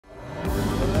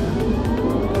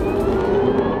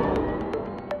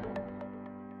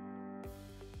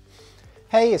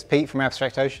Hey, it's Pete from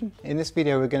Abstract Ocean. In this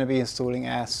video we're going to be installing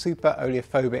our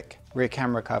super-oleophobic rear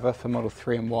camera cover for Model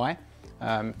 3 and Y.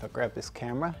 If I grab this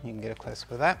camera, you can get a close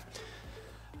up of that.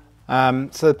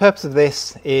 So the purpose of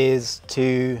this is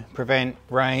to prevent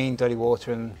rain, dirty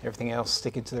water and everything else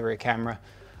sticking to the rear camera.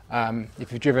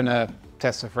 If you've driven a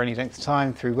Tesla for any length of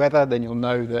time through weather, then you'll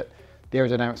know that the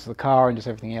aerodynamics of the car and just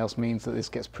everything else means that this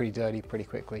gets pretty dirty pretty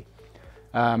quickly.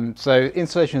 So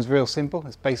installation is real simple.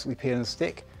 It's basically peel and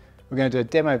stick. We're going to do a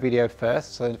demo video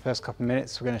first, so in the first couple of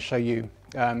minutes we're going to show you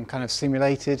kind of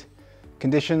simulated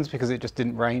conditions because it just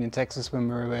didn't rain in Texas when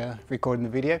we were recording the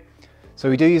video. So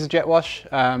we do use a jet wash.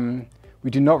 We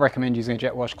do not recommend using a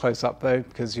jet wash close up though,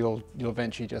 because you'll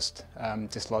eventually just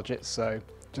dislodge it, so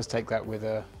just take that with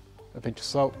a pinch of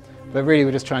salt. But really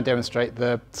we're just trying to demonstrate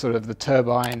the sort of the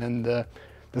turbine and the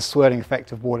swirling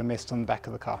effect of water mist on the back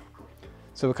of the car.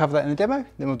 So we'll cover that in the demo,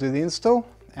 then we'll do the install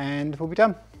and we'll be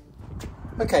done.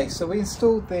 Okay, so we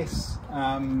installed this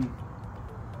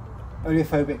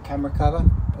oleophobic camera cover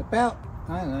about,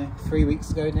 I don't know, 3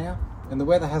 weeks ago now, and the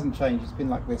weather hasn't changed. It's been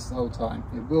like this the whole time.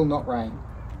 It will not rain.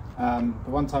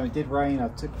 The one time it did rain, I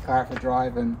took the car for a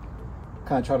drive and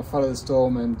kind of tried to follow the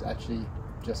storm and actually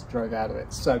just drove out of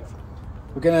it. So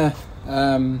we're gonna,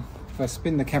 if I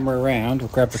spin the camera around, or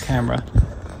grab the camera,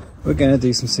 we're gonna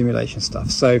do some simulation stuff.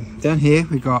 So down here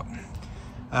we've got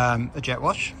a jet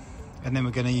wash. And then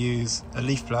we're going to use a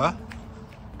leaf blower,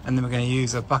 and then we're going to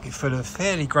use a bucket full of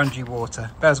fairly grungy water,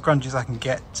 about as grungy as I can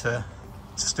get to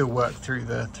still work through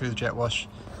the jet wash.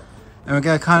 And we're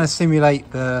going to kind of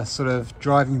simulate the sort of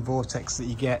driving vortex that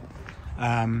you get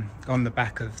on the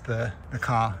back of the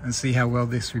car, and see how well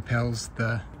this repels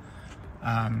the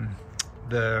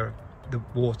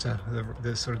water,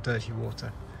 the sort of dirty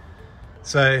water.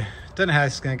 So don't know how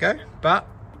this is going to go, but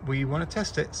we want to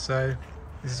test it, so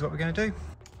this is what we're going to do.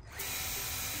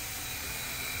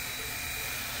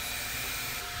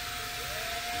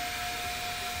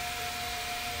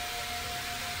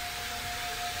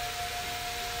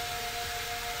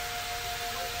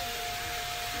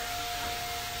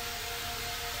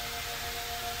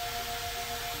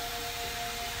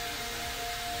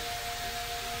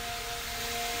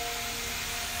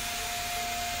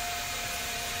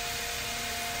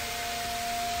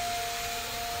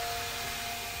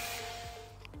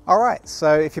 Alright,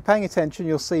 so if you're paying attention,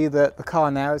 you'll see that the car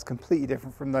now is completely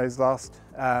different from those last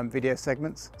video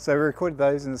segments. So we recorded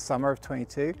those in the summer of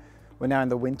 22. We're now in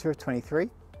the winter of 23.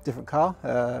 Different car,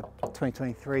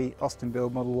 2023 Austin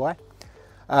build Model Y.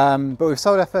 But we've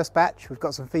sold our first batch. We've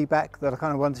got some feedback that I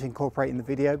kind of wanted to incorporate in the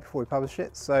video before we publish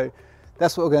it. So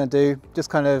that's what we're going to do. Just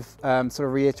kind of sort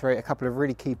of reiterate a couple of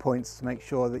really key points to make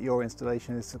sure that your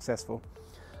installation is successful.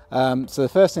 So the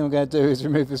first thing we're going to do is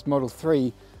remove this Model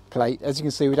 3 plate. As you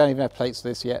can see, we don't even have plates for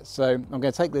this yet, so I'm going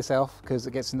to take this off because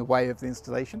it gets in the way of the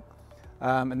installation,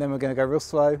 and then we're going to go real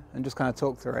slow and just kind of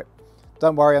talk through it.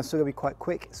 Don't worry, I'm still going to be quite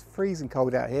quick. It's freezing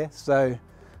cold out here, so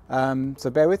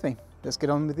bear with me. Let's get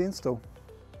on with the install.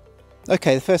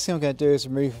 Okay, the first thing I'm going to do is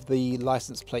remove the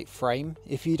license plate frame.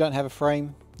 If you don't have a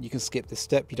frame, you can skip this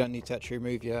step. You don't need to actually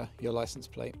remove your license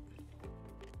plate.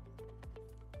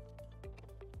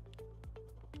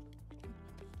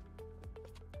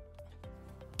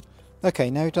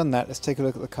 Okay, now we've done that, let's take a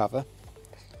look at the cover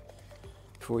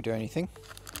before we do anything.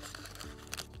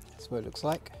 That's what it looks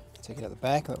like. Take it out the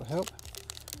back, that will help.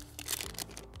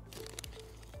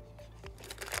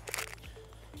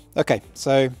 Okay,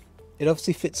 so it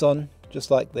obviously fits on just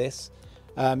like this.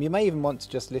 You may even want to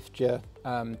just lift your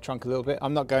trunk a little bit.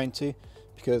 I'm not going to,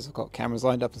 because I've got cameras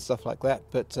lined up and stuff like that,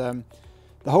 but the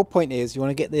whole point is you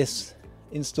want to get this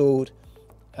installed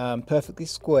perfectly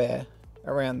square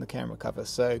around the camera cover.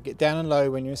 So get down and low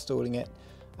when you're installing it,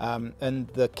 and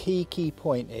the key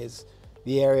point is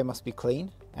the area must be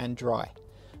clean and dry.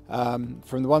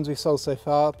 From the ones we've sold so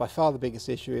far, by far the biggest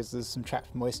issue is there's some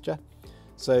trapped moisture.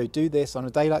 So do this on a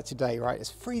day like today, right?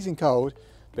 It's freezing cold,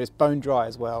 but it's bone dry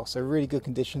as well, so really good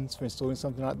conditions for installing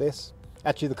something like this.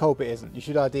 Actually, the cold bit isn't. You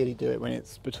should ideally do it when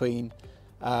it's between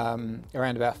around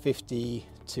about 50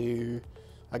 to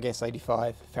I guess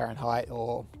 85 Fahrenheit,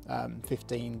 or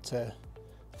 15 to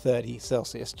 30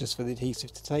 Celsius, just for the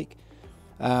adhesive to take.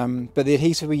 But the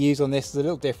adhesive we use on this is a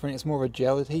little different. It's more of a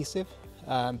gel adhesive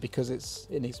because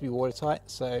it needs to be watertight.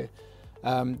 So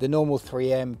the normal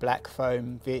 3M black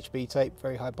foam VHB tape,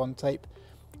 very high bond tape,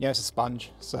 you know, it's a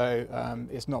sponge, so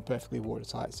it's not perfectly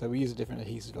watertight. So we use a different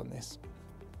adhesive on this.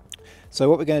 So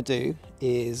what we're going to do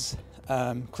is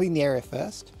clean the area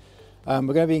first. We're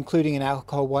going to be including an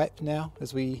alcohol wipe now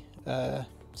as we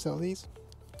sell these.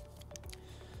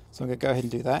 So I'm going to go ahead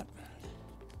and do that.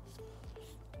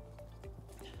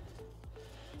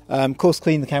 Of course,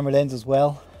 clean the camera lens as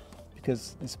well,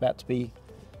 because it's about to be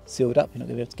sealed up. You're not going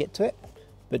to be able to get to it,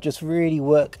 but just really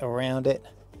work around it.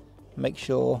 Make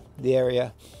sure the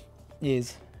area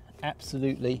is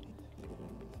absolutely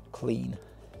clean.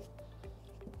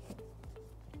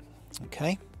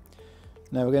 Okay,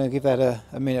 now we're going to give that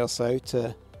a minute or so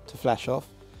to flash off.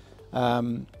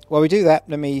 While we do that,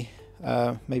 let me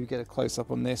maybe get a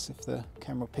close-up on this if the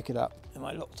camera will pick it up. Am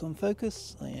I locked on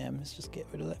focus? I am. Let's just get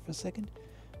rid of that for a second.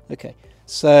 Okay,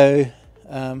 so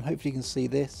hopefully you can see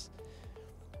this.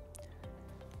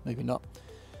 Maybe not.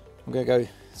 I'm going to go,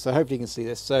 so hopefully you can see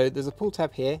this. So there's a pull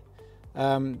tab here.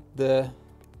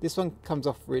 This one comes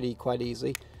off really quite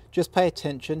easy. Just pay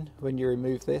attention when you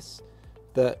remove this,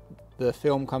 that the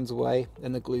film comes away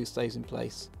and the glue stays in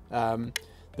place.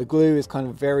 The glue is kind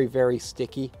of very, very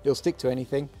sticky. It'll stick to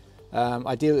anything.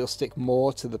 Ideally it'll stick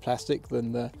more to the plastic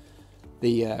than the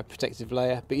protective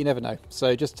layer, but you never know.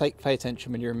 So just pay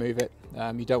attention when you remove it.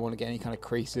 You don't want to get any kind of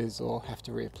creases or have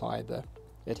to reapply the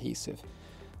adhesive.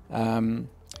 And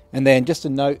then just a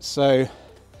note, so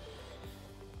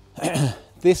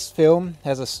this film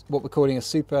has what we're calling a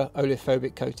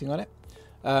super-hydrophobic coating on it.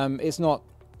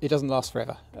 It doesn't last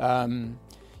forever.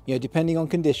 You know, depending on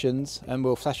conditions, and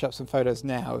we'll flash up some photos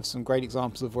now of some great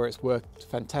examples of where it's worked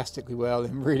fantastically well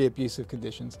in really abusive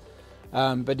conditions.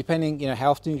 But depending, you know,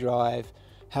 how often you drive,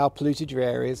 how polluted your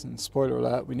air is, and spoiler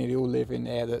alert, we nearly all live in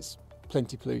air that's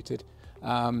plenty polluted.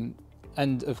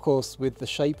 And of course, with the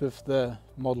shape of the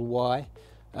Model Y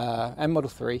and Model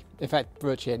 3, in fact,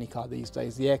 virtually any car these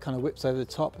days, the air kind of whips over the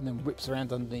top and then whips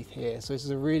around underneath here. So this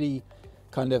is a really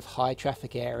kind of high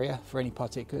traffic area for any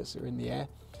particulates that are in the air.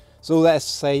 So all that is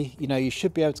to say, you know, you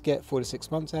should be able to get 4 to 6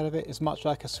 months out of it. It's much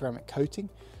like a ceramic coating.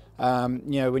 You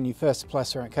know, when you first apply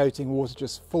ceramic coating, water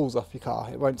just falls off your car.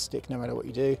 It won't stick no matter what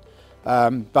you do.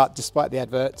 But despite the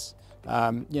adverts,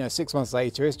 you know, 6 months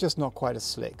later, it's just not quite as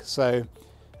slick. So,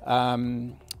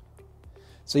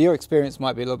 so your experience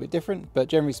might be a little bit different, but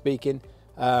generally speaking,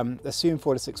 assume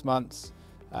 4 to 6 months,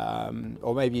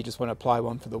 or maybe you just want to apply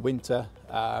one for the winter,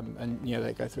 and you know,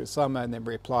 they go through the summer and then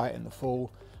reapply it in the fall.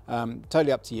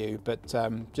 Totally up to you, but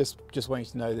just want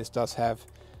you to know this does have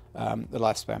the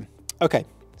lifespan. Okay,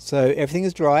 so everything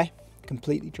is dry,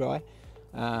 completely dry.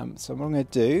 So what I'm going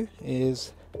to do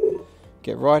is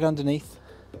get right underneath.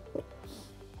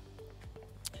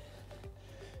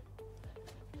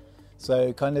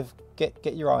 So kind of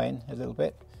get your eye in a little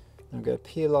bit. I'm going to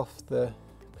peel off the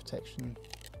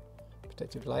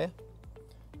protective layer.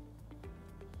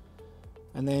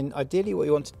 And then ideally what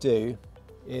you want to do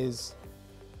is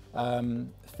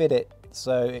fit it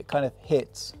so it kind of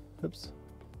hits, oops,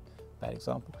 bad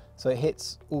example, so it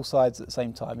hits all sides at the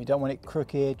same time. You don't want it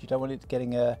crooked, you don't want it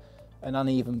getting an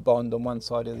uneven bond on one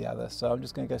side or the other. So I'm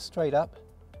just going to go straight up.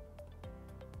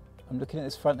 I'm looking at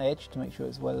this front edge to make sure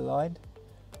it's well aligned,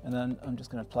 and then I'm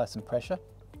just going to apply some pressure.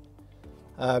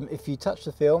 If you touch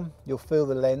the film, you'll feel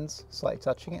the lens slightly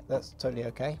touching it. That's totally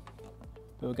okay.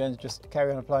 But we're going to just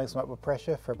carry on applying some upward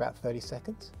pressure for about 30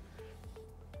 seconds.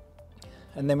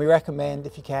 And then we recommend,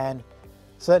 if you can,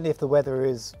 certainly if the weather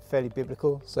is fairly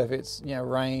biblical, so if it's, you know,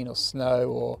 rain or snow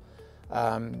or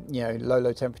you know,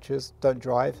 low temperatures, don't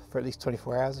drive for at least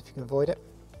 24 hours if you can avoid it.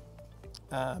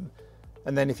 And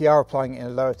then if you are applying it in a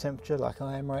lower temperature like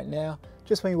I am right now,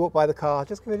 just when you walk by the car,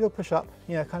 just give it a little push up,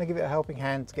 you know, kind of give it a helping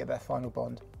hand to get that final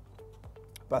bond.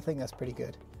 But I think that's pretty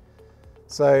good.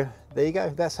 So there you go,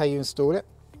 that's how you install it.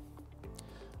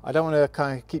 I don't want to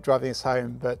kind of keep driving this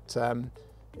home, but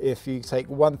if you take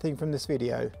one thing from this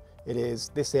video, it is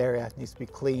this area needs to be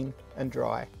clean and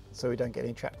dry so we don't get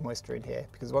any trapped moisture in here,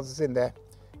 because once it's in there,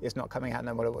 it's not coming out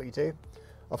no matter what you do.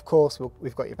 Of course,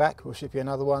 we've got your back, we'll ship you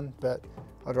another one, but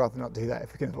I'd rather not do that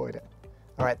if we can avoid it.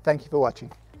 All right, thank you for watching.